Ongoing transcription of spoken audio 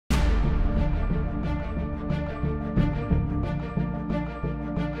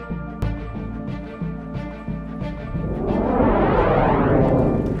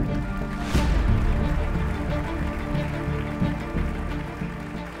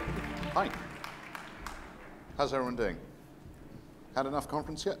Hi. How's everyone doing? Had enough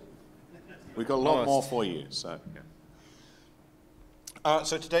conference yet? We've got a lot more for you. So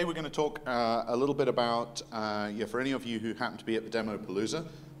today we're going to talk a little bit about, for any of you who happen to be at the Demo Palooza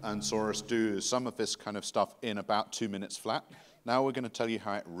and saw us do some of this kind of stuff in about 2 minutes flat, now we're going to tell you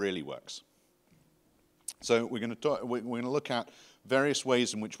how it really works. So we're going to look at various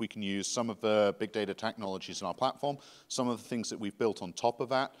ways in which we can use some of the big data technologies in our platform, some of the things that we've built on top of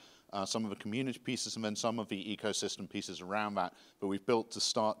that, some of the community pieces, and then some of the ecosystem pieces around that we've built to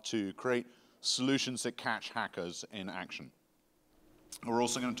start to create solutions that catch hackers in action. We're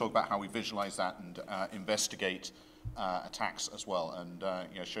also going to talk about how we visualize that and investigate attacks as well,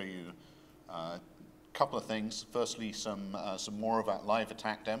 and show you a couple of things. Firstly, some more of that live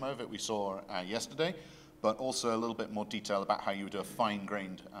attack demo that we saw yesterday, but also a little bit more detail about how you would do a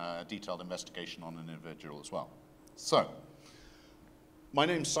fine-grained, detailed investigation on an individual as well. So, my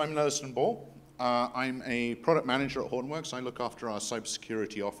name's Simon Elliston-Ball. I'm a product manager at Hortonworks. I look after our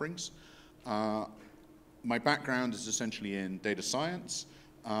cybersecurity offerings. My background is essentially in data science.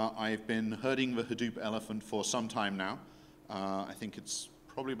 I've been herding the Hadoop elephant for some time now. I think it's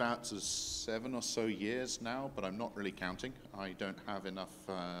probably about 7 or so years now, but I'm not really counting. I don't have enough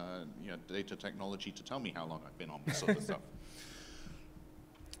data technology to tell me how long I've been on this sort of stuff.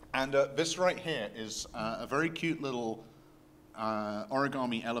 And this right here is a very cute little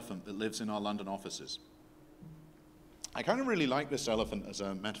origami elephant that lives in our London offices. I kind of really like this elephant as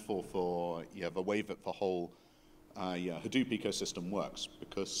a metaphor for the way that the whole Hadoop ecosystem works,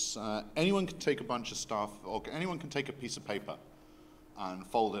 because anyone can take a bunch of stuff, or anyone can take a piece of paper and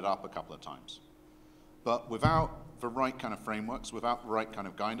fold it up a couple of times. But without the right kind of frameworks, without the right kind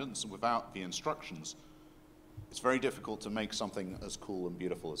of guidance, and without the instructions, it's very difficult to make something as cool and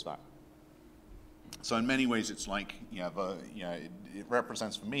beautiful as that. So in many ways, it's like, it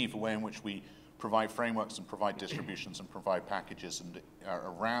represents for me the way in which we provide frameworks and provide distributions and provide packages and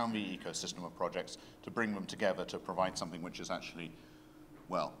around the ecosystem of projects to bring them together to provide something which is actually,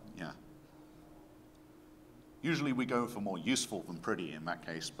 usually we go for more useful than pretty in that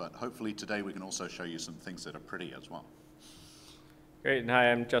case, but hopefully today we can also show you some things that are pretty as well. Great, and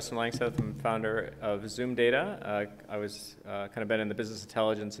hi, I'm Justin Langseth. I'm founder of Zoomdata. I was kind of been in the business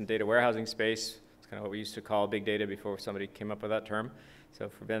intelligence and data warehousing space. It's kind of what we used to call big data before somebody came up with that term. So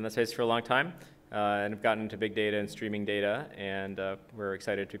we've been in that space for a long time, and have gotten into big data and streaming data, and we're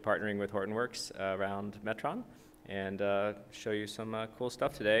excited to be partnering with Hortonworks around Metron, and show you some cool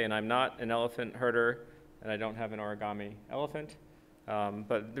stuff today. And I'm not an elephant herder, and I don't have an origami elephant.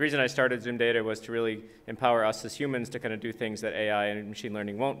 But the reason I started Zoomdata was to really empower us as humans to kind of do things that AI and machine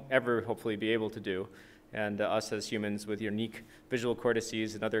learning won't ever hopefully be able to do. And us as humans with unique visual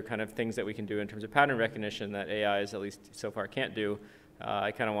cortices and other kind of things that we can do in terms of pattern recognition that AIs, at least so far, can't do.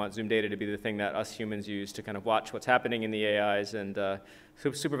 I kind of want Zoomdata to be the thing that us humans use to kind of watch what's happening in the AIs and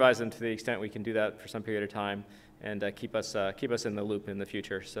supervise them to the extent we can do that for some period of time, and keep us in the loop in the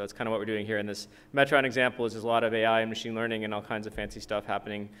future. So it's kind of what we're doing here in this Metron example. Is there's a lot of AI and machine learning and all kinds of fancy stuff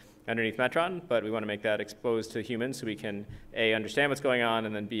happening underneath Metron, but we want to make that exposed to humans so we can A, understand what's going on,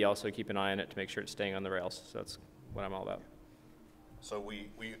 and then B, also keep an eye on it to make sure it's staying on the rails. So that's what I'm all about. So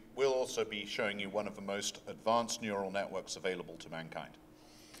we will also be showing you one of the most advanced neural networks available to mankind.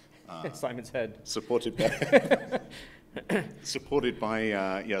 Simon's head. Supported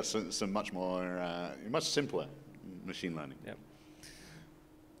by some much more, much simpler machine learning. Yep.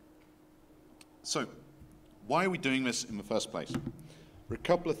 So why are we doing this in the first place? There are a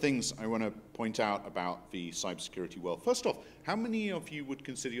couple of things I want to point out about the cybersecurity world. First off, how many of you would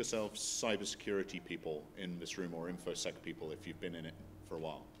consider yourselves cybersecurity people in this room, or InfoSec people if you've been in it for a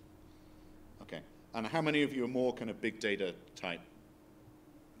while? Okay. And how many of you are more kind of big data type,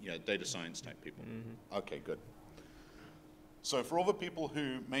 data science type people? Mm-hmm. Okay, good. So for all the people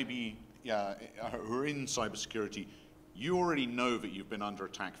who maybe who are in cybersecurity, you already know that you've been under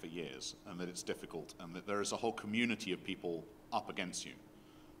attack for years and that it's difficult and that there is a whole community of people up against you.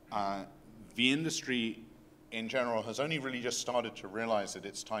 The industry in general has only really just started to realize that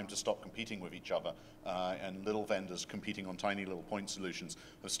it's time to stop competing with each other, and little vendors competing on tiny little point solutions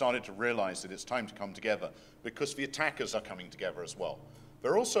have started to realize that it's time to come together because the attackers are coming together as well.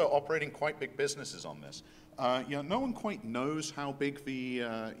 They're also operating quite big businesses on this. No one quite knows how big the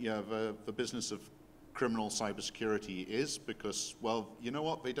business of criminal cybersecurity is because, well, you know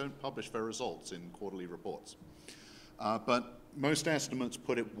what? They don't publish their results in quarterly reports. But most estimates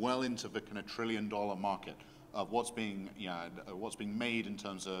put it well into the kind of $1 trillion market of what's being made in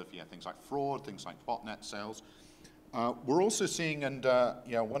terms of things like fraud, things like botnet sales. We're also seeing, and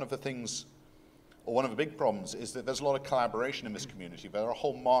one of the things or one of the big problems, is that there's a lot of collaboration in this community. There are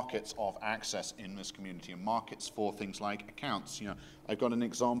whole markets of access in this community, and markets for things like accounts. You know, I've got an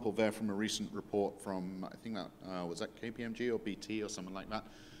example there from a recent report from, I think that, was that KPMG or BT or something like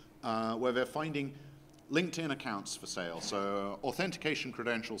that, where they're finding LinkedIn accounts for sale, so authentication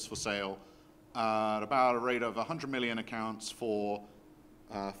credentials for sale, at about a rate of 100 million accounts for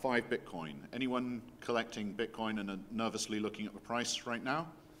 5 Bitcoin. Anyone collecting Bitcoin and nervously looking at the price right now?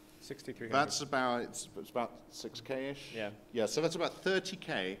 6,300. That's about, it's about 6K-ish? Yeah. Yeah, so that's about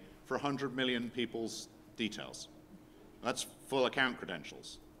 30K for 100 million people's details. That's full account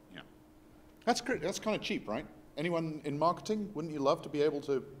credentials. Yeah. That's kind of cheap, right? Anyone in marketing, wouldn't you love to be able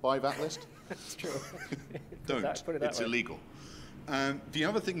to buy that list? That's true. Don't. Put it that it's way. Illegal. The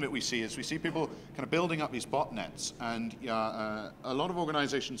other thing that we see is we see people kind of building up these botnets, and a lot of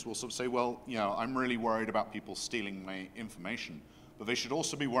organizations will sort of say, well, you know, I'm really worried about people stealing my information, but they should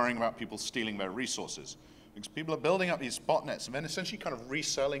also be worrying about people stealing their resources, because people are building up these botnets and then essentially kind of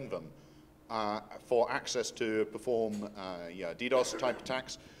reselling them for access to perform DDoS type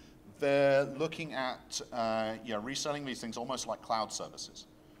attacks. They're looking at reselling these things almost like cloud services.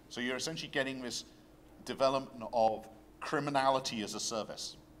 So you're essentially getting this development of criminality as a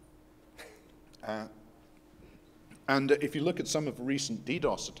service. And if you look at some of the recent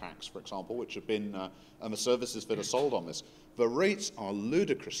DDoS attacks, for example, which have been, and the services that are sold on this, the rates are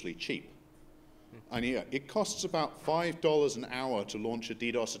ludicrously cheap. And yeah, it costs about $5 an hour to launch a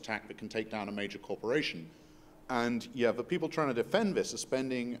DDoS attack that can take down a major corporation. And yeah, the people trying to defend this are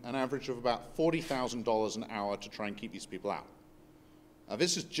spending an average of about $40,000 an hour to try and keep these people out.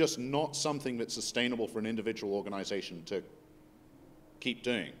 This is just not something that's sustainable for an individual organization to keep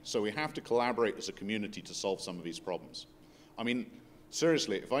doing. So we have to collaborate as a community to solve some of these problems. I mean,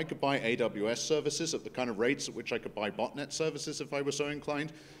 seriously, if I could buy AWS services at the kind of rates at which I could buy botnet services if I were so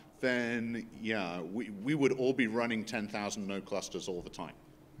inclined, then yeah, we would all be running 10,000 node clusters all the time.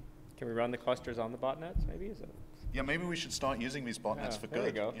 Can we run the clusters on the botnets, maybe? Is it? Yeah, maybe we should start using these botnets for there good.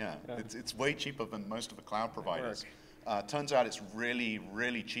 you go. Yeah, Yeah. It's way cheaper than most of the cloud providers. Turns out it's really,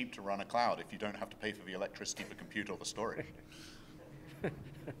 really cheap to run a cloud if you don't have to pay for the electricity, the compute, or the storage.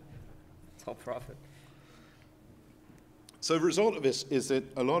 It's all profit. So the result of this is that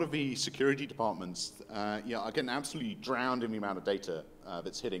a lot of the security departments are getting absolutely drowned in the amount of data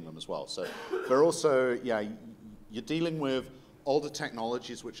that's hitting them as well. So they're also, you're dealing with older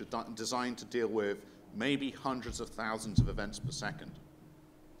technologies which are designed to deal with maybe hundreds of thousands of events per second.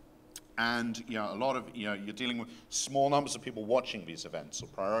 And a lot of, you're dealing with small numbers of people watching these events or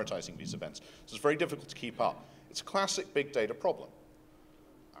prioritizing these events. So it's very difficult to keep up. It's a classic big data problem.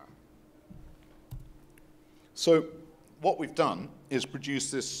 So what we've done is produce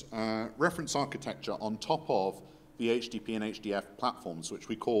this reference architecture on top of the HTTP and HDF platforms, which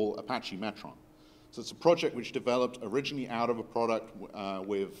we call Apache Metron. So it's a project which developed originally out of a product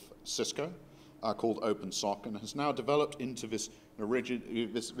with Cisco called OpenSOC, and has now developed into this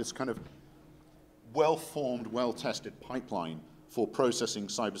this kind of well-formed, well-tested pipeline for processing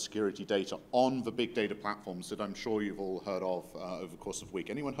cybersecurity data on the big data platforms that I'm sure you've all heard of over the course of the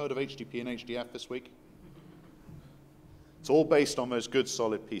week. Anyone heard of HTTP and HDF this week? It's all based on those good,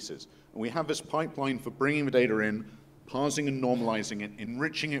 solid pieces. And we have this pipeline for bringing the data in, parsing and normalizing it,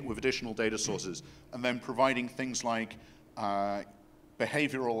 enriching it with additional data sources, and then providing things like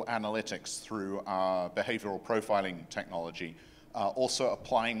behavioral analytics through our behavioral profiling technology, also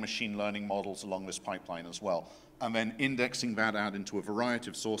applying machine learning models along this pipeline as well, and then indexing that out into a variety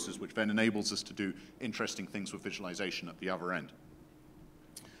of sources, which then enables us to do interesting things with visualization at the other end.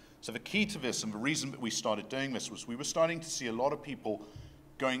 So the key to this, and the reason that we started doing this, was we were starting to see a lot of people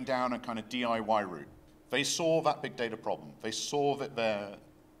going down a kind of DIY route. They saw that big data problem. They saw that their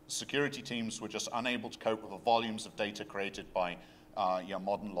security teams were just unable to cope with the volumes of data created by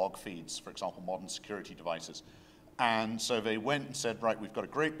modern log feeds, for example, modern security devices. And so they went and said, right, we've got a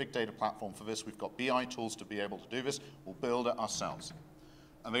great big data platform for this. We've got BI tools to be able to do this. We'll build it ourselves.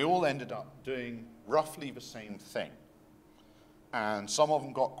 And they all ended up doing roughly the same thing. And some of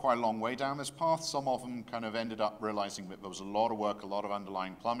them got quite a long way down this path. Some of them kind of ended up realizing that there was a lot of work, a lot of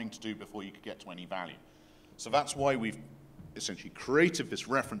underlying plumbing to do before you could get to any value. So that's why we've essentially created this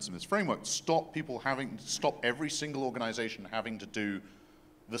reference and this framework to stop every single organization having to do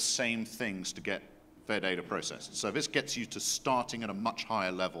the same things to get their data processed. So this gets you to starting at a much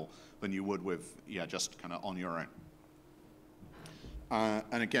higher level than you would with, just kind of on your own.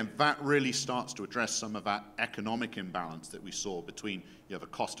 And again, that really starts to address some of that economic imbalance that we saw between the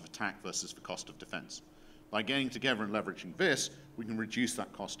cost of attack versus the cost of defense. By getting together and leveraging this, we can reduce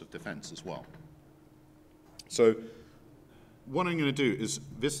that cost of defense as well. So what I'm going to do is,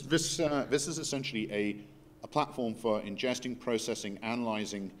 this is essentially a platform for ingesting, processing,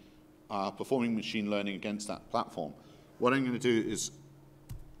 analyzing, performing machine learning against that platform. What I'm going to do is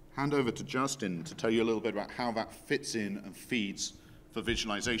hand over to Justin to tell you a little bit about how that fits in and feeds for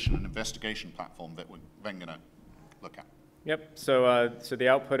visualization and investigation platform that we're then going to look at. Yep, so the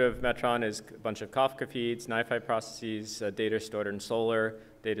output of Metron is a bunch of Kafka feeds, NiFi processes, data stored in Solr,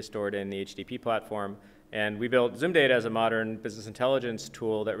 data stored in the HTTP platform. And we built Zoomdata as a modern business intelligence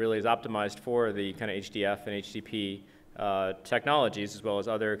tool that really is optimized for the kind of HDF and HTTP technologies, as well as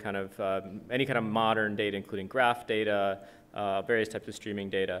other kind of, any kind of modern data, including graph data, various types of streaming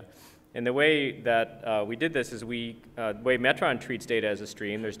data. And the way that we did this is the way Metron treats data as a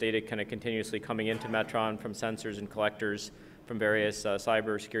stream. There's data kind of continuously coming into Metron from sensors and collectors from various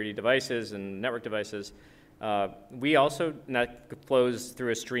cybersecurity devices and network devices. We also, that flows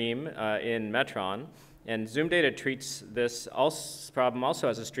through a stream in Metron. And Zoomdata treats this problem also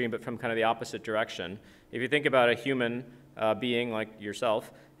as a stream, but from kind of the opposite direction. If you think about a human being like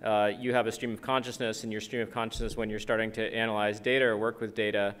yourself, you have a stream of consciousness, and your stream of consciousness, when you're starting to analyze data or work with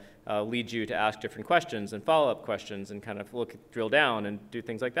data, leads you to ask different questions and follow-up questions and kind of drill down and do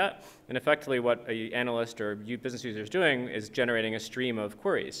things like that. And effectively what an analyst or business user is doing is generating a stream of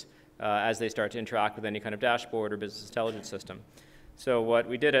queries as they start to interact with any kind of dashboard or business intelligence system. So what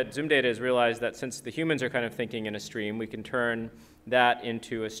we did at Zoomdata is realize that since the humans are kind of thinking in a stream, we can turn that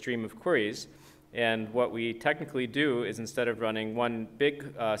into a stream of queries. And what we technically do is, instead of running one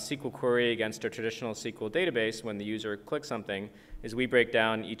big SQL query against a traditional SQL database when the user clicks something, is we break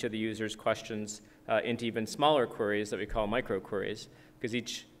down each of the user's questions into even smaller queries that we call micro queries, because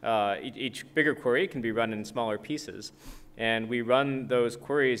each bigger query can be run in smaller pieces. And we run those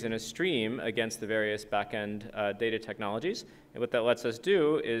queries in a stream against the various back-end data technologies. And what that lets us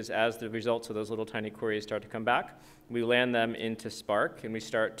do is, as the results of those little tiny queries start to come back, we land them into Spark, and we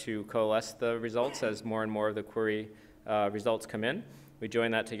start to coalesce the results as more and more of the query results come in. We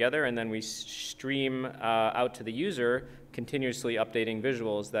join that together, and then we stream out to the user, continuously updating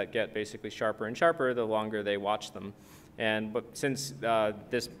visuals that get basically sharper and sharper the longer they watch them. But since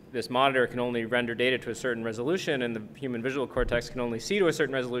this monitor can only render data to a certain resolution, and the human visual cortex can only see to a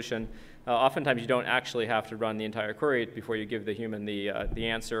certain resolution, oftentimes you don't actually have to run the entire query before you give the human the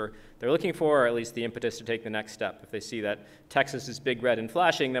answer they're looking for, or at least the impetus to take the next step. If they see that Texas is big, red, and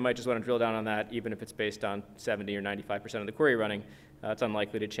flashing, they might just want to drill down on that, even if it's based on 70 or 95% of the query running. It's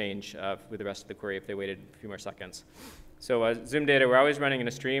unlikely to change with the rest of the query if they waited a few more seconds. So Zoomdata, we're always running in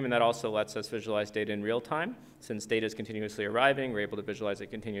a stream, and that also lets us visualize data in real time. Since data is continuously arriving, we're able to visualize it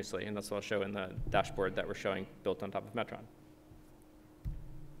continuously, and that's what I'll show in the dashboard that we're showing built on top of Metron.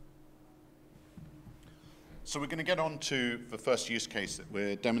 So we're going to get on to the first use case that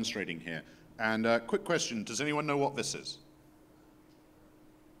we're demonstrating here. And quick question, does anyone know what this is?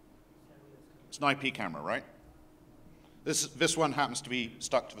 It's an IP camera, right? This one happens to be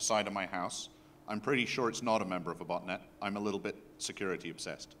stuck to the side of my house. I'm pretty sure it's not a member of a botnet. I'm a little bit security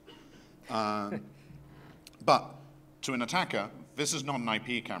obsessed. But to an attacker, this is not an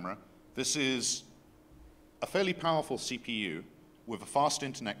IP camera. This is a fairly powerful CPU with a fast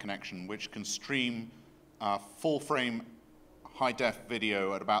internet connection which can stream full-frame high-def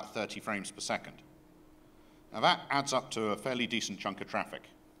video at about 30 frames per second. Now that adds up to a fairly decent chunk of traffic.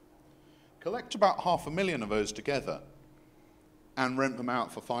 Collect about 500,000 of those together and rent them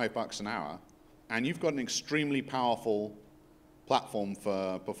out for $5 an hour, and you've got an extremely powerful platform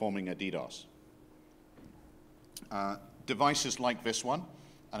for performing a DDoS. Devices like this one,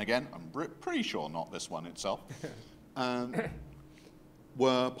 and again, I'm pretty sure not this one itself,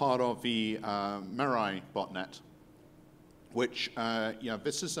 were part of the Mirai botnet, which,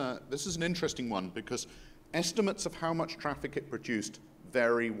 this is an interesting one because estimates of how much traffic it produced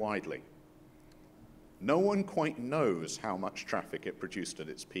vary widely. No one quite knows how much traffic it produced at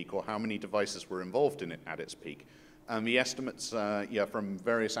its peak or how many devices were involved in it at its peak. And the estimates from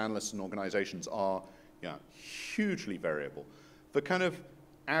various analysts and organizations are hugely variable. The kind of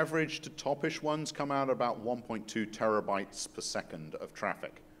average to topish ones come out about 1.2 terabytes per second of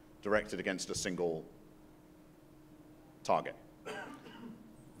traffic directed against a single target.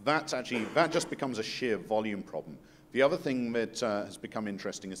 That just becomes a sheer volume problem. The other thing that has become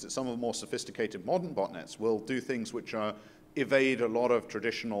interesting is that some of the more sophisticated modern botnets will do things which evade a lot of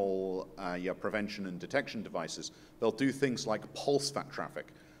traditional prevention and detection devices. They'll do things like pulse that traffic.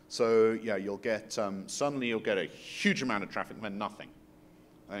 So you'll get, suddenly you'll get a huge amount of traffic and then nothing.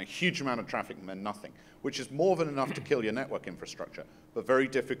 And a huge amount of traffic and then nothing, which is more than enough to kill your network infrastructure, but very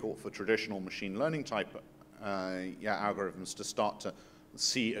difficult for traditional machine learning type algorithms to start to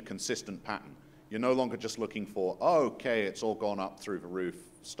see a consistent pattern. You're no longer just looking for, oh, okay, it's all gone up through the roof,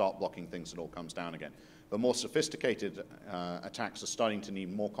 start blocking things, it all comes down again. The more sophisticated attacks are starting to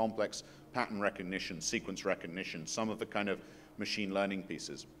need more complex pattern recognition, sequence recognition, some of the kind of machine learning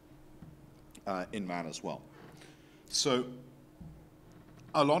pieces in that as well. So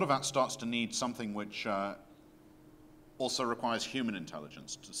a lot of that starts to need something which also requires human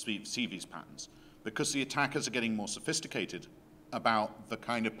intelligence to see these patterns. Because the attackers are getting more sophisticated about the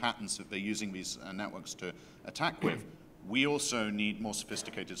kind of patterns that they're using these networks to attack with, we also need more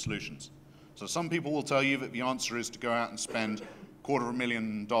sophisticated solutions. So some people will tell you that the answer is to go out and spend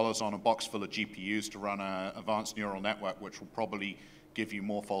 $250,000 on a box full of GPUs to run an advanced neural network, which will probably give you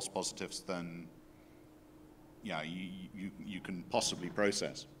more false positives than you can possibly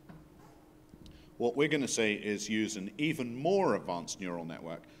process. What we're going to say is use an even more advanced neural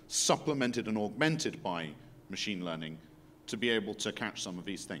network, supplemented and augmented by machine learning, to be able to catch some of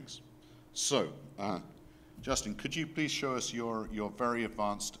these things. So, Justin, could you please show us your very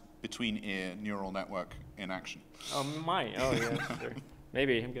advanced between-ear neural network in action? Oh, mine? Oh, yeah, sure.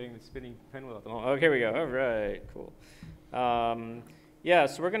 Maybe. I'm getting the spinning pinwheel at the moment. Oh, here we go. All right, cool. Yeah,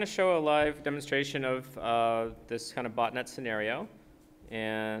 so we're going to show a live demonstration of this kind of botnet scenario.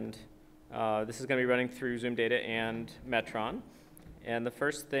 And this is going to be running through Zoomdata and Metron. And the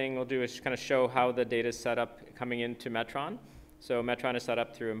first thing we'll do is kind of show how the data is set up coming into Metron. So Metron is set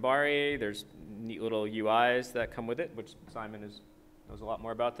up through Embari. There's neat little UIs that come with it, which Simon knows a lot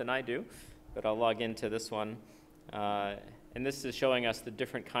more about than I do. But I'll log into this one. And this is showing us the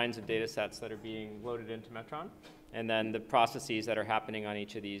different kinds of data sets that are being loaded into Metron, and then the processes that are happening on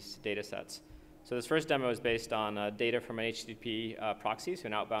each of these data sets. So this first demo is based on data from an HTTP proxy, so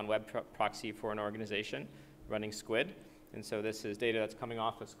an outbound web proxy for an organization running Squid. And so this is data that's coming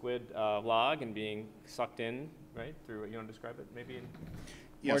off a Squid log and being sucked in, right, through, you want to describe it maybe in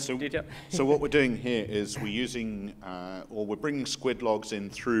more detail? So what we're doing here is we're using, or we're bringing Squid logs in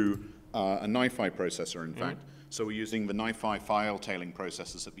through a NiFi processor, in fact. So we're using the NiFi file tailing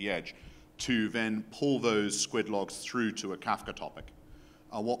processors at the edge to then pull those Squid logs through to a Kafka topic.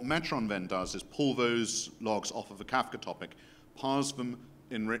 What Metron then does is pull those logs off of a Kafka topic, parse them,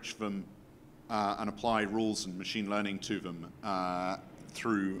 enrich them, and apply rules and machine learning to them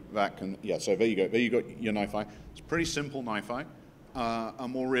through that. So there you go. There you got your NiFi. It's pretty simple NiFi. A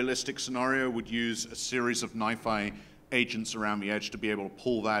more realistic scenario would use a series of NiFi agents around the edge to be able to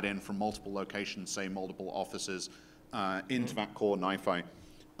pull that in from multiple locations, say multiple offices, into that core NiFi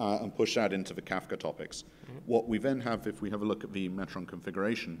and push that into the Kafka topics. What we then have, if we have a look at the Metron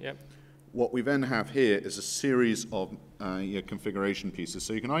configuration, what we then have here is a series of configuration pieces.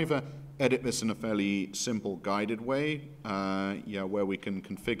 So you can either edit this in a fairly simple guided way, where we can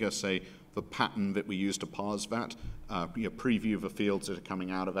configure, say, the pattern that we use to parse that, preview the fields that are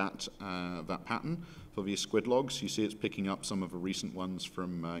coming out of that pattern for these Squid logs. You see it's picking up some of the recent ones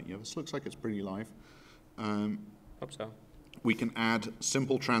from, this looks like it's pretty live. Hope so. We can add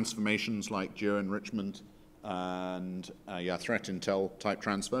simple transformations like geo-enrichment and threat intel type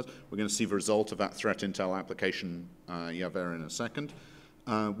transfers. We're going to see the result of that threat intel application there in a second.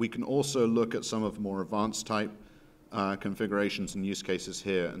 We can also look at some of the more advanced type configurations and use cases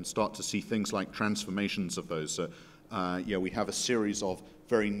here and start to see things like transformations of those. So we have a series of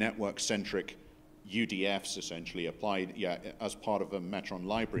very network-centric UDFs essentially applied as part of a Metron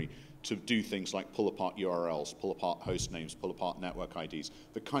library to do things like pull apart URLs, pull apart host names, pull apart network IDs,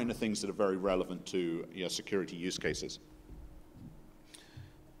 the kind of things that are very relevant to security use cases.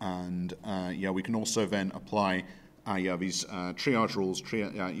 And we can also then apply these triage rules,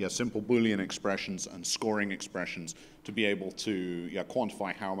 simple Boolean expressions and scoring expressions to be able to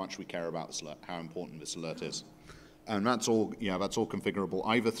quantify how much we care about this alert, how important this alert is. And that's all configurable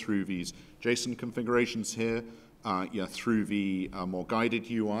either through these JSON configurations here, through the more guided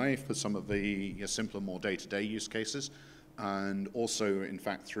UI for some of the simpler, more day-to-day use cases, and also, in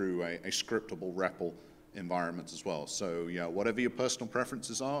fact, through a scriptable REPL environment as well. So, whatever your personal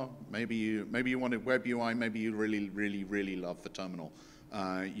preferences are, maybe you wanted web UI, maybe you really love the terminal.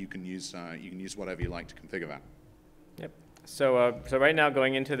 You can use whatever you like to configure that. Yep. So right now,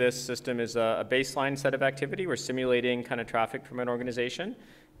 going into this system is a baseline set of activity. We're simulating kind of traffic from an organization,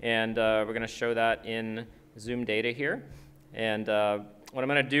 and we're going to show that in Zoomdata here. And what I'm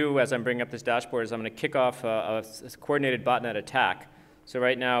going to do as I'm bringing up this dashboard is I'm going to kick off a coordinated botnet attack. So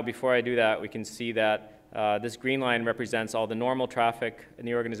right now, before I do that, we can see that this green line represents all the normal traffic in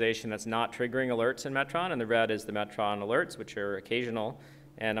the organization that's not triggering alerts in Metron, and the red is the Metron alerts, which are occasional.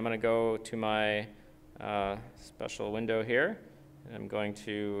 And I'm going to go to my special window here, and I'm going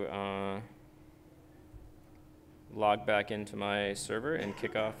to log back into my server and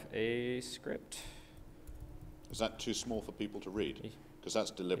kick off a script. Is that too small for people to read? Because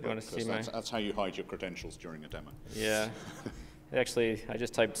that's deliberate. Because that's how you hide your credentials during a demo. Yeah. Actually, I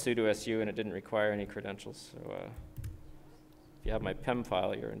just typed sudo su and it didn't require any credentials. So if you have my PEM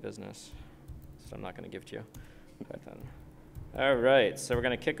file, you're in business. So I'm not going to give it to you. Python. All right, so we're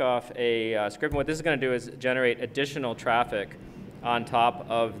going to kick off a script. And what this is going to do is generate additional traffic on top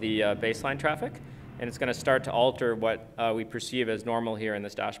of the baseline traffic. And it's going to start to alter what we perceive as normal here in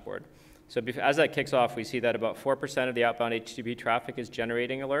this dashboard. So as that kicks off, we see that about 4% of the outbound HTTP traffic is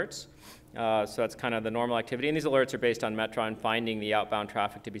generating alerts. So that's kind of the normal activity. And these alerts are based on Metron finding the outbound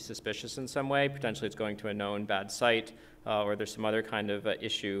traffic to be suspicious in some way. Potentially it's going to a known bad site, or there's some other kind of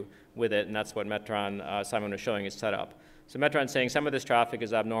issue with it. And that's what Metron, Simon was showing, is set up. So Metron's saying some of this traffic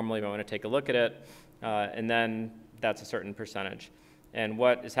is abnormal. You might want to take a look at it. And then that's a certain percentage. And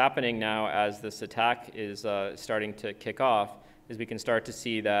what is happening now as this attack is starting to kick off is we can start to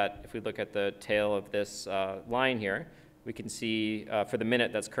see that if we look at the tail of this line here, we can see for the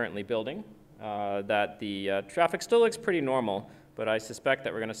minute that's currently building that the traffic still looks pretty normal, but I suspect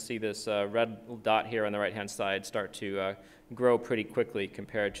that we're going to see this red dot here on the right-hand side start to grow pretty quickly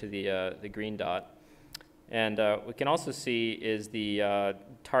compared to the green dot. And we can also see is the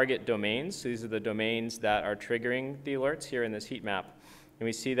target domains. So these are the domains that are triggering the alerts here in this heat map. And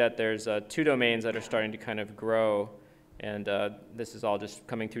we see that there's 2 domains that are starting to kind of grow. And this is all just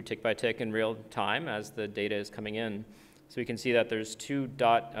coming through tick by tick in real time as the data is coming in. So we can see that there's 2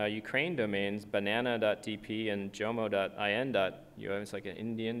 .Ukraine domains, banana.dp and jomo.in.ua. It's like an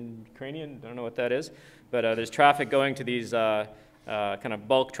Indian Ukrainian, don't know what that is. But there's traffic going to these kind of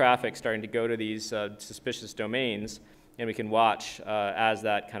bulk traffic starting to go to these suspicious domains. And we can watch as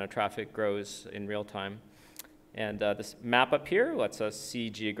that kind of traffic grows in real time. And this map up here lets us see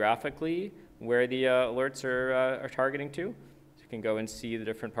geographically where the alerts are targeting to. So you can go and see the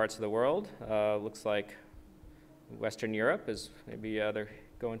different parts of the world. Looks like Western Europe is maybe they're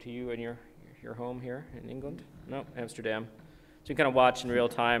going to you in your home here in England. No, Amsterdam. So you can kind of watch in real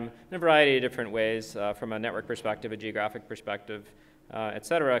time in a variety of different ways from a network perspective, a geographic perspective, et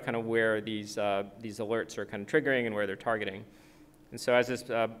cetera, kind of where these alerts are kind of triggering and where they're targeting. And so as this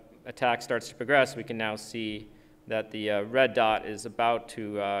attack starts to progress, we can now see that the red dot is about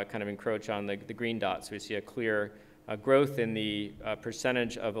to kind of encroach on the green dot. So we see a clear growth in the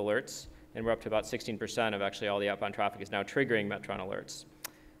percentage of alerts, and we're up to about 16% of actually all the outbound traffic is now triggering Metron alerts.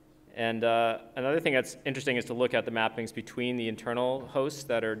 And another thing that's interesting is to look at the mappings between the internal hosts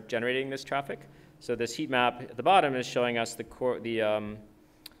that are generating this traffic. So this heat map at the bottom is showing us the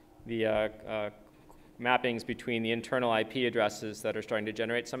mappings between the internal IP addresses that are starting to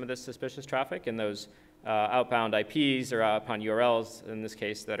generate some of this suspicious traffic, and those outbound IPs or outbound URLs, in this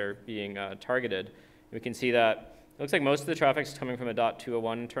case, that are being targeted. We can see that it looks like most of the traffic is coming from a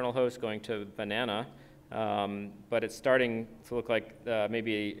 .201 internal host going to Banana, but it's starting to look like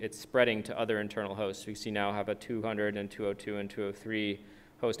maybe it's spreading to other internal hosts. We see now have a 200 and 202 and 203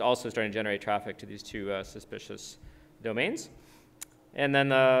 host also starting to generate traffic to these 2 suspicious domains. And then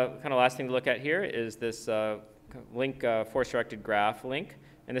the kind of last thing to look at here is this link, force-directed graph link.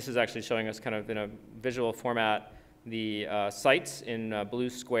 And this is actually showing us kind of in a visual format the sites in blue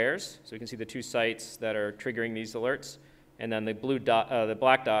squares. So we can see the 2 sites that are triggering these alerts. And then the the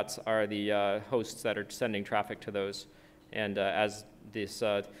black dots are the hosts that are sending traffic to those. And as this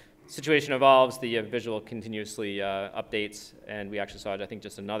situation evolves, the visual continuously updates. And we actually saw, I think,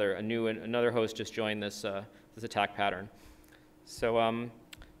 just another host just joined this attack pattern. So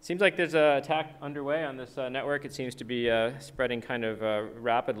seems like there's an attack underway on this network. It seems to be spreading kind of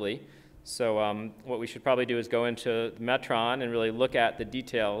rapidly. So what we should probably do is go into Metron and really look at the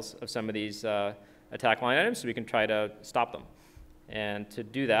details of some of these attack line items so we can try to stop them. And to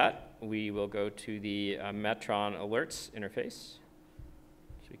do that, we will go to the Metron alerts interface.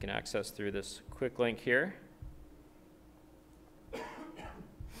 So we can access through this quick link here.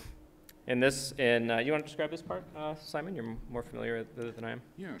 And this, you want to describe this part, Simon? You're more familiar with it than I am.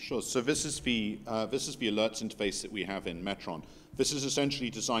 Yeah, sure. So this is the alerts interface that we have in Metron. This is essentially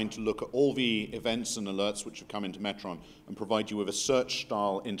designed to look at all the events and alerts which have come into Metron and provide you with a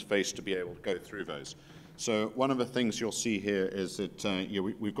search-style interface to be able to go through those. So one of the things you'll see here is that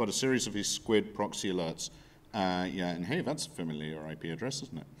we've got a series of these squid proxy alerts. And hey, that's a familiar IP address,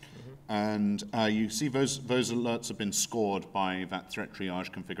 isn't it? And you see those alerts have been scored by that threat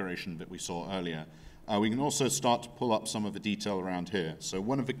triage configuration that we saw earlier. We can also start to pull up some of the detail around here. So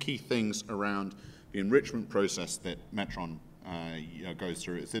one of the key things around the enrichment process that Metron goes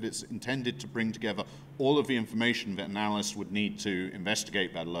through. It's that it's intended to bring together all of the information that an analyst would need to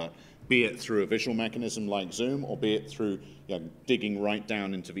investigate that alert, be it through a visual mechanism like Zoom, or be it through digging right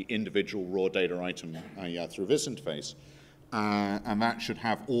down into the individual raw data item through this interface. And that should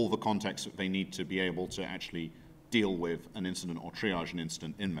have all the context that they need to be able to actually deal with an incident or triage an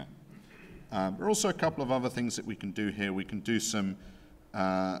incident in there. There are also a couple of other things that we can do here. We can do some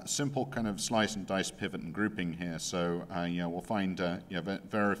simple kind of slice and dice pivot and grouping here. So we'll find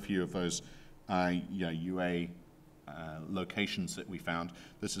very few of those UA locations that we found.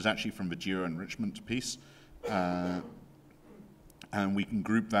 This is actually from the geo-enrichment piece. And we can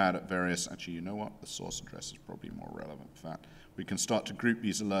group that at various, actually, you know what? The source address is probably more relevant for that. We can start to group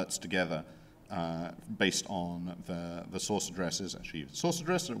these alerts together based on the source addresses. Actually, source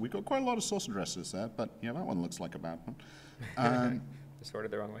address, we've got quite a lot of source addresses there, but that one looks like a bad one.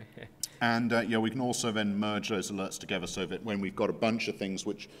 Sorted the wrong way. And we can also then merge those alerts together so that when we've got a bunch of things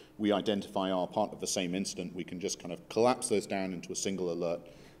which we identify are part of the same incident, we can just kind of collapse those down into a single alert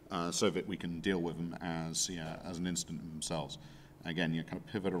so that we can deal with them as an incident themselves. Again, kind of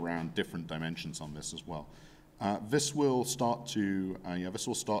pivot around different dimensions on this as well. This will start to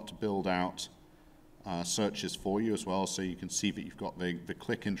build out searches for you as well, so you can see that you've got the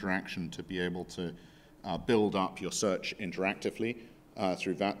click interaction to be able to build up your search interactively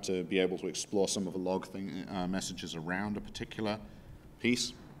through that to be able to explore some of the log messages around a particular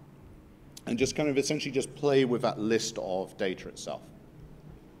piece, and just kind of essentially just play with that list of data itself.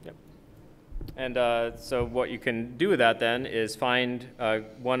 And so what you can do with that then is find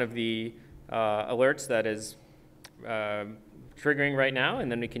one of the alerts that is triggering right now,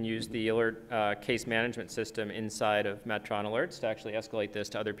 and then we can use the alert case management system inside of Metron Alerts to actually escalate this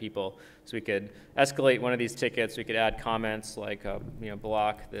to other people. So we could escalate one of these tickets, we could add comments like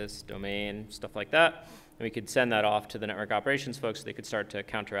block this domain, stuff like that, and we could send that off to the network operations folks so they could start to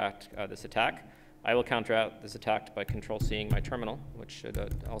counteract this attack. I will counteract this attack by Control-Cing my terminal, which should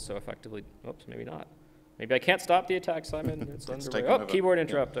also effectively, oops, maybe not. Maybe I can't stop the attack, Simon. It's underway. Oh, keyboard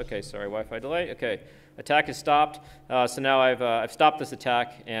interrupt. Yeah. Okay, sorry, Wi-Fi delay. Okay, attack is stopped. So now I've stopped this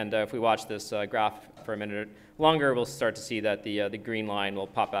attack, and if we watch this graph for a minute longer, we'll start to see that the green line will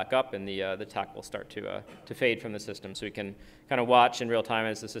pop back up, and the attack will start to fade from the system. So we can kind of watch in real time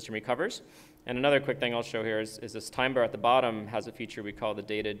as the system recovers. And another quick thing I'll show here is this time bar at the bottom has a feature we call the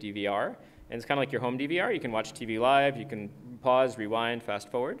data DVR. And it's kind of like your home DVR. You can watch TV live, you can pause, rewind, fast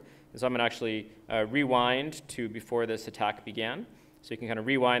forward. And so I'm going to actually rewind to before this attack began. So you can kind of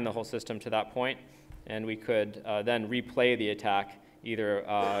rewind the whole system to that point, and we could then replay the attack either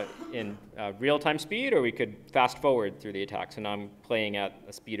in real-time speed, or we could fast forward through the attack. So now I'm playing at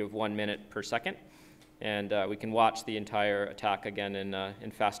a speed of 1 minute per second, and we can watch the entire attack again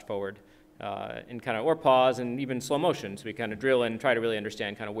in fast forward. In kind of, or pause, and even slow motion, so we kind of drill in and try to really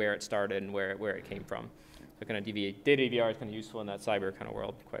understand kind of where it started and where it came from. So kind of data DVR is kind of useful in that cyber kind of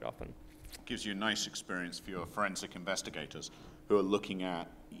world quite often. It gives you a nice experience for your forensic investigators who are looking at,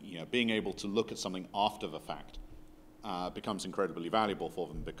 being able to look at something after the fact becomes incredibly valuable for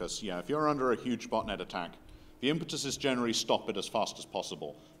them, because if you're under a huge botnet attack, the impetus is generally stop it as fast as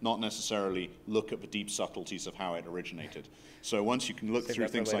possible, not necessarily look at the deep subtleties of how it originated. So once you can look through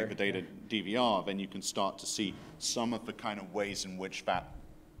things like the data DVR, then you can start to see some of the kind of ways in which that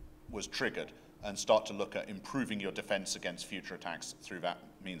was triggered and start to look at improving your defense against future attacks through that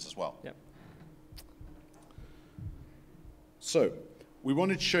means as well. Yep. So we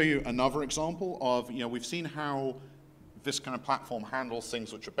wanted to show you another example of, we've seen how this kind of platform handles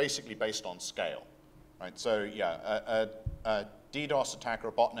things which are basically based on scale. Right, so a DDoS attack or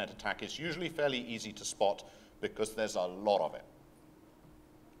a botnet attack is usually fairly easy to spot because there's a lot of it.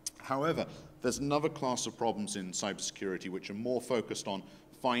 However, there's another class of problems in cybersecurity which are more focused on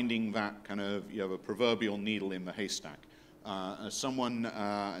finding that kind of a proverbial needle in the haystack. Someone at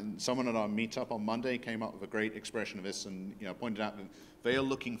our meetup on Monday came up with a great expression of this and pointed out that they are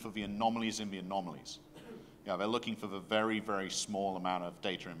looking for the anomalies in the anomalies. They're looking for the very, very small amount of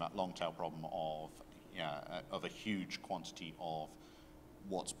data in that long tail problem of a huge quantity of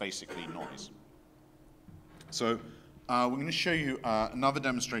what's basically noise. So we're going to show you another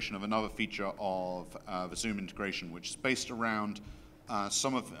demonstration of another feature of the Zoom integration, which is based around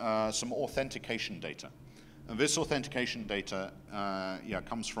some authentication data. And this authentication data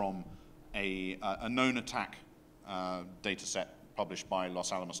comes from a known attack data set published by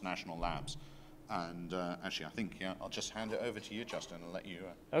Los Alamos National Labs. And actually, I think I'll just hand it over to you, Justin, and let you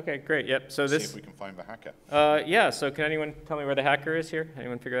okay, great. Yep. So see if we can find the hacker. Yeah. So can anyone tell me where the hacker is here?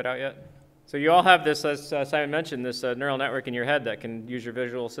 Anyone figure it out yet? So you all have this, as Simon mentioned, this neural network in your head that can use your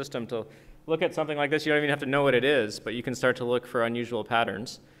visual system to look at something like this, you don't even have to know what it is, but you can start to look for unusual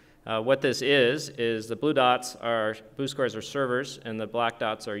patterns. What this is the blue squares are servers, and the black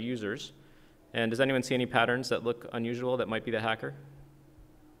dots are users. And does anyone see any patterns that look unusual that might be the hacker?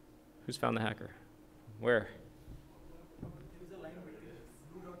 Who's found the hacker? Where?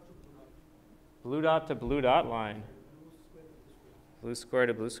 Blue dot to blue dot line. Blue square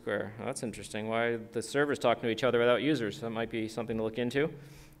to blue square. Oh, that's interesting. Why the servers talking to each other without users? That might be something to look into.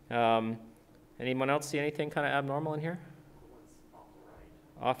 Anyone else see anything kind of abnormal in here?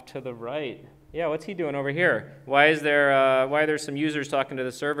 Off to the right. Yeah, what's he doing over here? Why are there some users talking to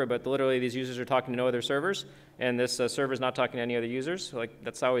the server, but literally these users are talking to no other servers, and this server is not talking to any other users? Like,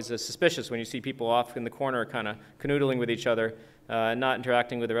 that's always suspicious when you see people off in the corner kind of canoodling with each other, not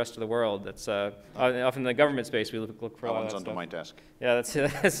interacting with the rest of the world. That's often in the government space we look for a lot of that under stuff. my desk. Yeah,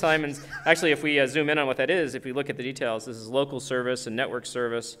 that's Simon's. Actually, if we zoom in on what that is, if we look at the details, this is local service and network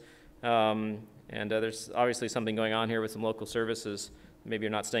service, and there's obviously something going on here with some local services. Maybe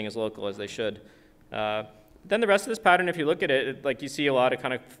you're not staying as local as they should. Then the rest of this pattern, if you look at it, like you see a lot of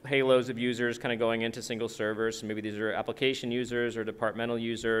kind of halos of users kind of going into single servers. So maybe these are application users or departmental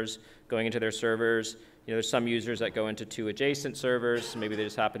users going into their servers. You know, there's some users that go into 2 adjacent servers. So maybe they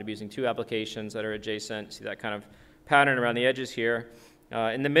just happen to be using 2 applications that are adjacent. See that kind of pattern around the edges here.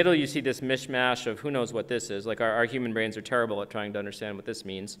 In the middle, you see this mishmash of who knows what this is. Like our human brains are terrible at trying to understand what this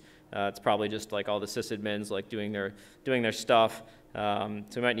means. It's probably just like all the sysadmins like doing their stuff. So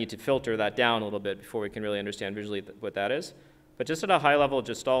we might need to filter that down a little bit before we can really understand visually what that is. But just at a high level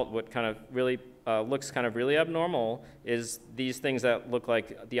gestalt, what kind of really looks kind of really abnormal is these things that look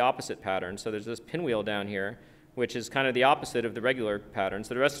like the opposite pattern. So there's this pinwheel down here, which is kind of the opposite of the regular pattern.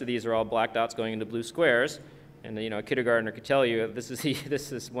 So the rest of these are all black dots going into blue squares. And you know, a kindergartner could tell you this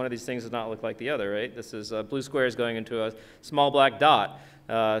is one of these things does not look like the other, right? This is blue squares going into a small black dot.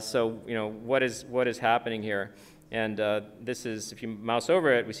 So you know, what is happening here? And this is, if you mouse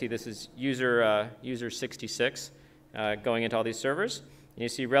over it, we see this is user 66 going into all these servers. And you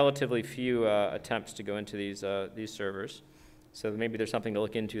see relatively few attempts to go into these servers. So maybe there's something to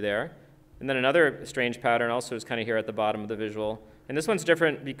look into there. And then another strange pattern also is kind of here at the bottom of the visual. And this one's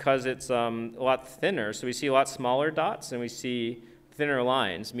different because it's a lot thinner. So we see a lot smaller dots and we see thinner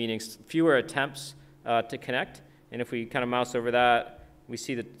lines, meaning fewer attempts to connect. And if we kind of mouse over that, we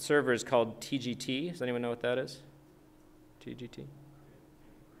see the server is called TGT. Does anyone know what that is? TGT?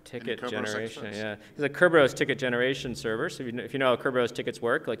 Ticket generation, yeah. It's a Kerberos ticket generation server. So if you know how Kerberos tickets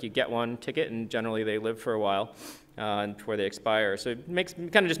work, like you get one ticket and generally they live for a while before they expire. So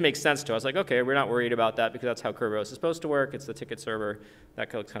it kind of just makes sense to us. Like, okay, we're not worried about that because that's how Kerberos is supposed to work. It's the ticket server.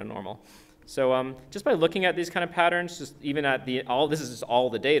 That looks kind of normal. So just by looking at these kind of patterns, just even at this is just all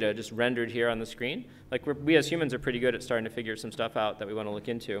the data just rendered here on the screen. Like we as humans are pretty good at starting to figure some stuff out that we want to look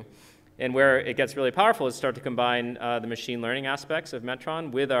into. And where it gets really powerful is start to combine the machine learning aspects of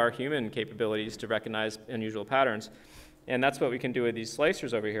Metron with our human capabilities to recognize unusual patterns. And that's what we can do with these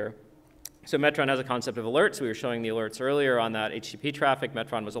slicers over here. So Metron has a concept of alerts. We were showing the alerts earlier on that HTTP traffic.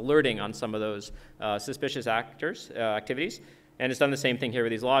 Metron was alerting on some of those suspicious activities. And it's done the same thing here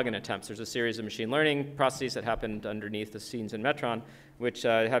with these login attempts. There's a series of machine learning processes that happened underneath the scenes in Metron, which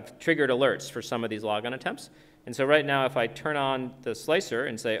have triggered alerts for some of these login attempts. And so right now, if I turn on the slicer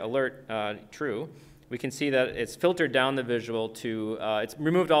and say alert true, we can see that it's filtered down the visual to, it's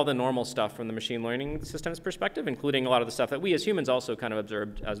removed all the normal stuff from the machine learning system's perspective, including a lot of the stuff that we as humans also kind of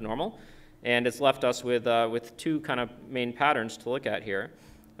observed as normal. And it's left us with 2 kind of main patterns to look at here.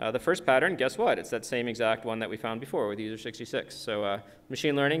 The first pattern, guess what? It's that same exact one that we found before with user 66. So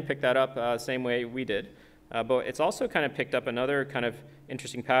machine learning picked that up the same way we did. But it's also kind of picked up another kind of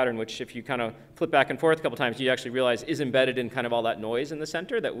interesting pattern, which if you kind of flip back and forth a couple times, you actually realize is embedded in kind of all that noise in the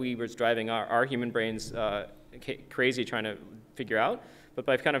center that we was driving our human brains crazy trying to figure out. But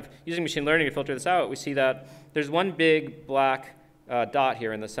by kind of using machine learning to filter this out, we see that there's one big black dot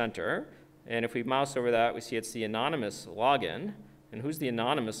here in the center. And if we mouse over that, we see it's the anonymous login. And who's the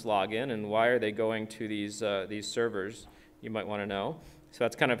anonymous login, and why are they going to these servers? You might want to know. So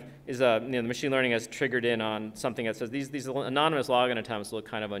that's kind of, the machine learning has triggered in on something that says these anonymous login attempts look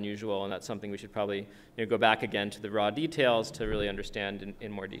kind of unusual, and that's something we should probably go back again to the raw details to really understand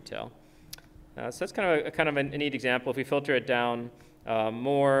in more detail. So that's kind of a neat example. If we filter it down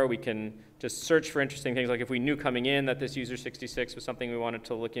more, we can just search for interesting things. Like if we knew coming in that this user 66 was something we wanted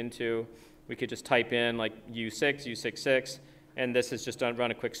to look into, we could just type in like U6, U66, and this has just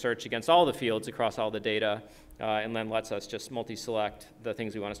run a quick search against all the fields across all the data, and then lets us just multi-select the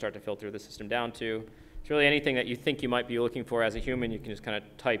things we want to start to filter the system down to. It's really anything that you think you might be looking for as a human, you can just kind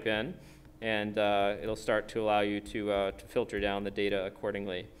of type in, and it'll start to allow you to filter down the data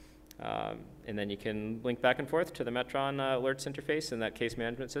accordingly. And then you can link back and forth to the Metron alerts interface and that case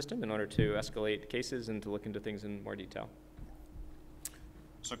management system in order to escalate cases and to look into things in more detail.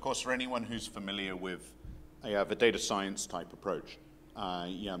 So, of course, for anyone who's familiar with the data science type approach,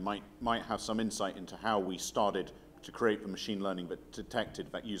 might have some insight into how we started to create the machine learning that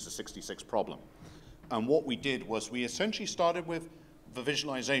detected that user 66 problem. And what we did was we essentially started with the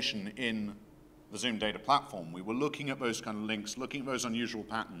visualization in the Zoomdata platform. We were looking at those kind of links, looking at those unusual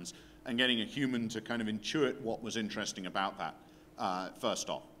patterns, and getting a human to kind of intuit what was interesting about that first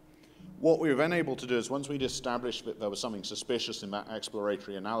off. What we were then able to do is once we'd established that there was something suspicious in that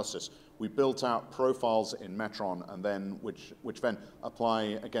exploratory analysis, we built out profiles in Metron and then which then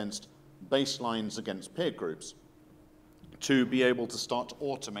apply against baselines against peer groups to be able to start to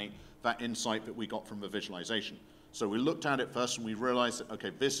automate that insight that we got from the visualization. So we looked at it first and we realized that,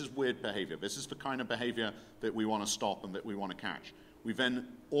 okay, this is weird behavior. This is the kind of behavior that we want to stop and that we want to catch. We then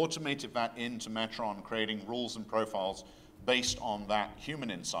automated that into Metron, creating rules and profiles based on that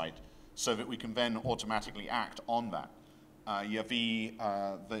human insight so that we can then automatically act on that. The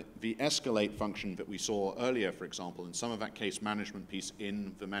escalate function that we saw earlier, for example, and some of that case management piece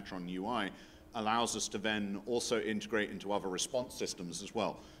in the Metron UI allows us to then also integrate into other response systems as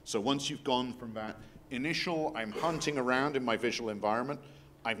well. So once you've gone from that initial, I'm hunting around in my visual environment,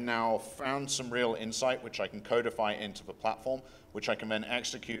 I've now found some real insight which I can codify into the platform, which I can then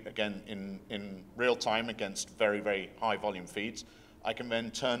execute again in real time against very, very high volume feeds. I can then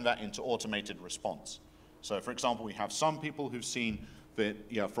turn that into automated response. So for example, we have some people who've seen that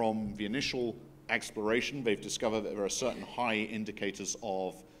from the initial exploration, they've discovered that there are certain high indicators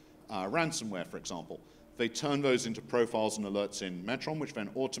of ransomware, for example. They turn those into profiles and alerts in Metron, which then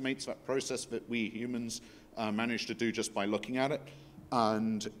automates that process that we humans manage to do just by looking at it,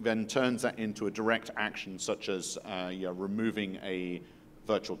 and then turns that into a direct action, such as removing a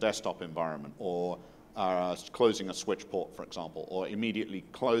virtual desktop environment, or closing a switch port, for example, or immediately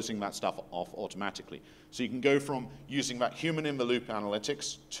closing that stuff off automatically. So you can go from using that human-in-the-loop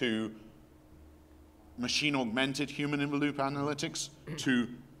analytics to machine-augmented human-in-the-loop analytics to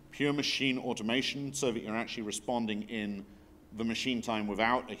pure machine automation, so that you're actually responding in the machine time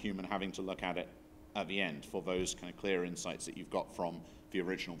without a human having to look at it at the end for those kind of clear insights that you've got from the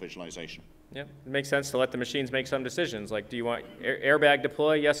original visualization. Yeah, it makes sense to let the machines make some decisions. Like, do you want airbag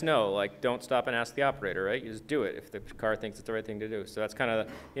deploy? Yes, no. Like, don't stop and ask the operator, right? You just do it if the car thinks it's the right thing to do. So that's kind of,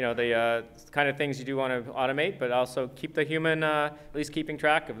 the kind of things you do want to automate, but also keep the human at least keeping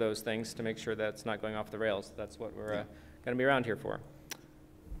track of those things to make sure that it's not going off the rails. That's what we're going to be around here for.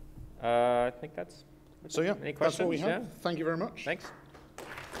 I think that's so. Yeah, any questions? That's what we have. Yeah. Thank you very much. Thanks.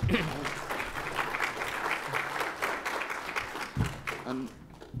 And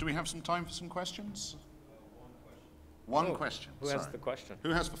do we have some time for some questions? One question. Who has the question?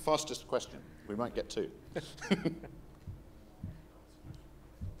 Who has the fastest question? We might get two.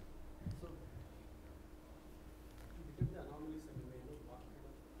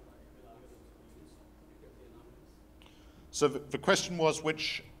 So the question was,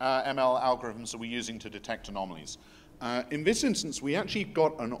 which ML algorithms are we using to detect anomalies? In this instance, we actually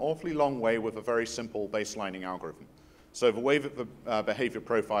got an awfully long way with a very simple baselining algorithm. So the way that the behavior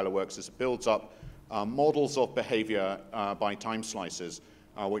profiler works is it builds up models of behavior by time slices,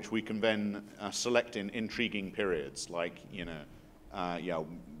 which we can then select in intriguing periods, like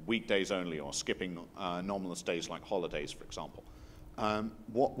weekdays only, or skipping anomalous days like holidays, for example.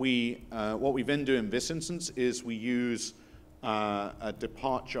 What we then do in this instance is we use a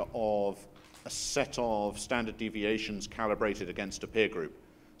departure of a set of standard deviations calibrated against a peer group.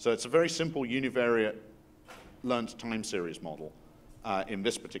 So it's a very simple univariate learned time series model in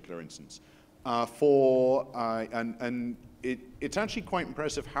this particular instance. It's actually quite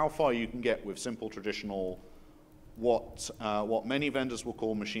impressive how far you can get with simple traditional, what many vendors will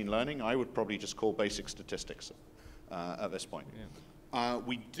call machine learning. I would probably just call basic statistics at this point. Yeah.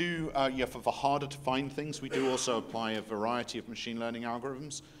 We do, for the harder to find things, we do also apply a variety of machine learning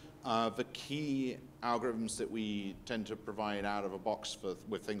algorithms. The key algorithms that we tend to provide out of a box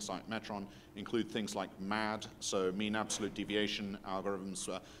with things like Metron include things like MAD, so mean absolute deviation algorithms.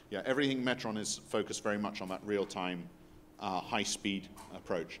 Everything Metron is focused very much on that real-time, high-speed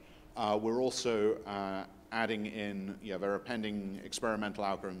approach. We're also adding in, there are pending experimental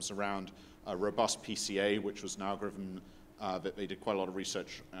algorithms around robust PCA, which was an algorithm that they did quite a lot of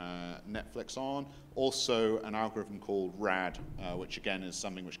research Netflix on. Also an algorithm called RAD, which again is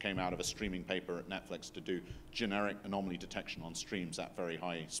something which came out of a streaming paper at Netflix to do generic anomaly detection on streams at very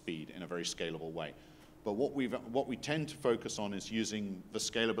high speed in a very scalable way. But what we tend to focus on is using the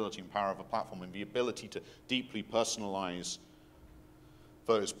scalability and power of a platform and the ability to deeply personalize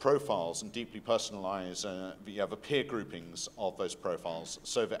those profiles and deeply personalize the peer groupings of those profiles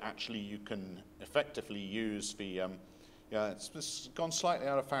so that actually you can effectively use the, it's gone slightly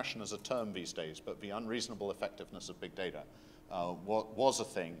out of fashion as a term these days, but the unreasonable effectiveness of big data was a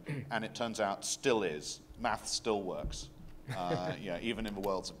thing, and it turns out still is. Math still works, even in the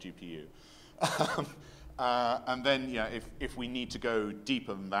worlds of GPU. And then, if we need to go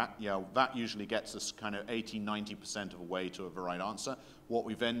deeper than that, that usually gets us kind of 80–90% of the way to the right answer. What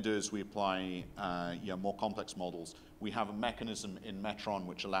we then do is we apply more complex models. We have a mechanism in Metron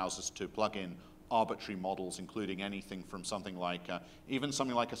which allows us to plug in arbitrary models, including anything from something like, even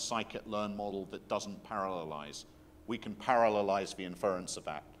something like a scikit-learn model that doesn't parallelize. We can parallelize the inference of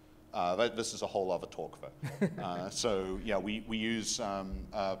that. This is a whole other talk, though. So, we use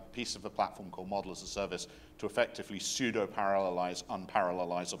a piece of a platform called Model as a Service to effectively pseudo-parallelize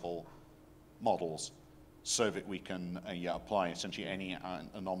unparallelizable models so that we can apply essentially any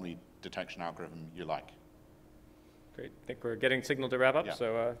anomaly detection algorithm you like. Great. I think we're getting signal to wrap up, Yeah.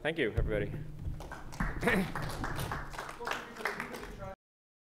 so thank you, everybody.